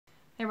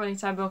Hey everybody,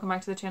 it's Abby. Welcome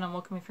back to the channel.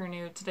 Welcome if you're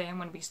new. Today I'm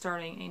going to be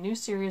starting a new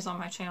series on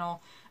my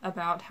channel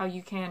about how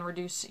you can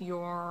reduce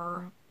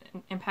your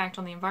impact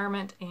on the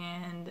environment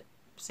and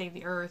save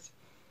the earth,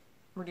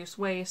 reduce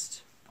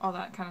waste, all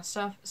that kind of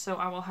stuff. So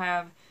I will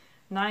have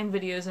 9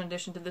 videos in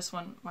addition to this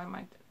one. Why am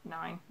I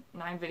 9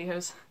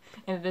 videos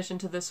in addition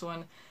to this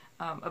one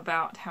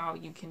about how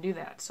you can do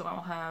that. So I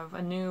will have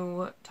a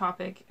new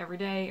topic every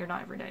day, or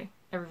not every day,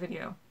 every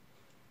video,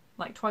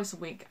 like twice a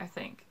week I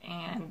think,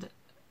 and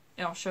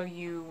I'll show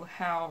you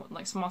how,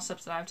 like, small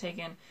steps that I've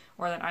taken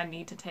or that I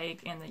need to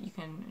take, and that you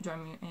can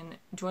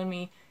join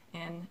me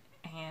in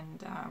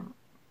and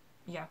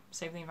yeah,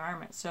 save the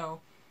environment.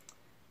 So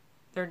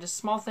they're just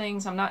small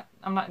things. I'm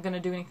not gonna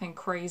do anything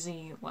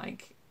crazy,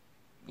 like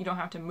you don't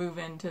have to move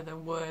into the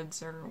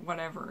woods or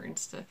whatever.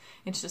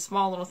 It's just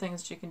small little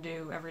things that you can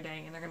do every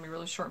day, and they're gonna be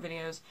really short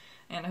videos,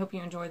 and I hope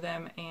you enjoy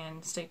them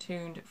and stay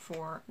tuned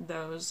for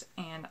those,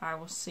 and I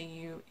will see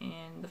you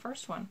in the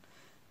first one.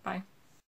 Bye.